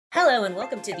Hello and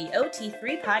welcome to the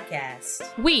OT3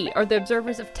 podcast. We are the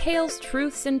observers of tales,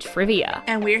 truths, and trivia.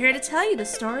 And we're here to tell you the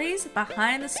stories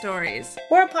behind the stories.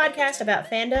 We're a podcast about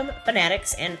fandom,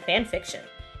 fanatics, and fan fiction.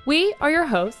 We are your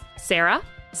hosts, Sarah,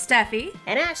 Steffi,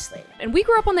 and Ashley. And we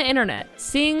grew up on the internet,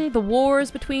 seeing the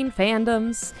wars between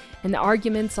fandoms and the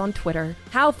arguments on Twitter,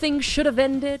 how things should have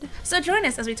ended. So join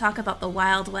us as we talk about the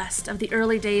Wild West of the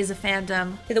early days of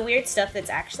fandom. To the weird stuff that's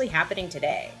actually happening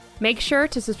today. Make sure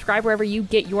to subscribe wherever you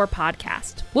get your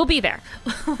podcast. We'll be there.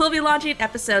 We'll be launching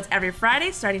episodes every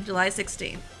Friday starting July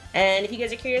 16th. And if you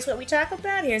guys are curious what we talk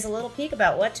about, here's a little peek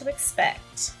about what to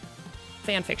expect.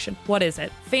 Fan fiction. What is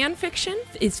it? Fan fiction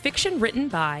is fiction written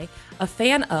by, a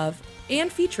fan of,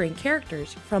 and featuring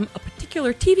characters from a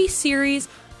particular TV series,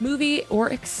 movie,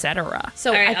 or etc.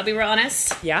 So, I'll be real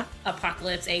honest. Yeah?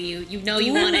 Apocalypse AU. You know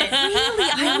you want it. Really?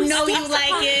 I know you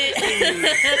like it.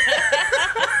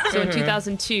 So in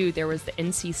 2002, there was the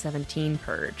NC-17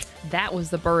 purge. That was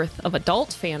the birth of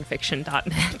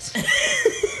adultfanfiction.net.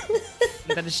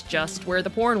 That is just where the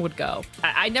porn would go.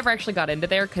 I never actually got into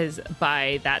there because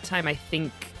by that time, I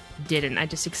think I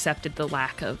just accepted the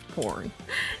lack of porn.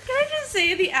 Can I just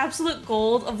say the absolute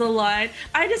gold of the line?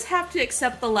 I just have to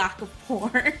accept the lack of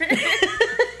porn.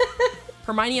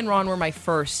 Hermione and Ron were my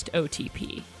first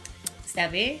OTP.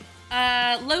 Steffi?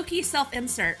 Loki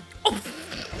self-insert. Oh.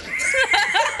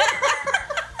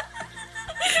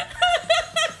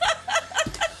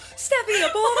 Steffi,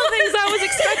 of all the things I was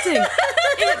expecting,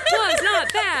 it was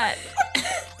not that.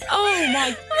 Oh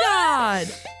my god.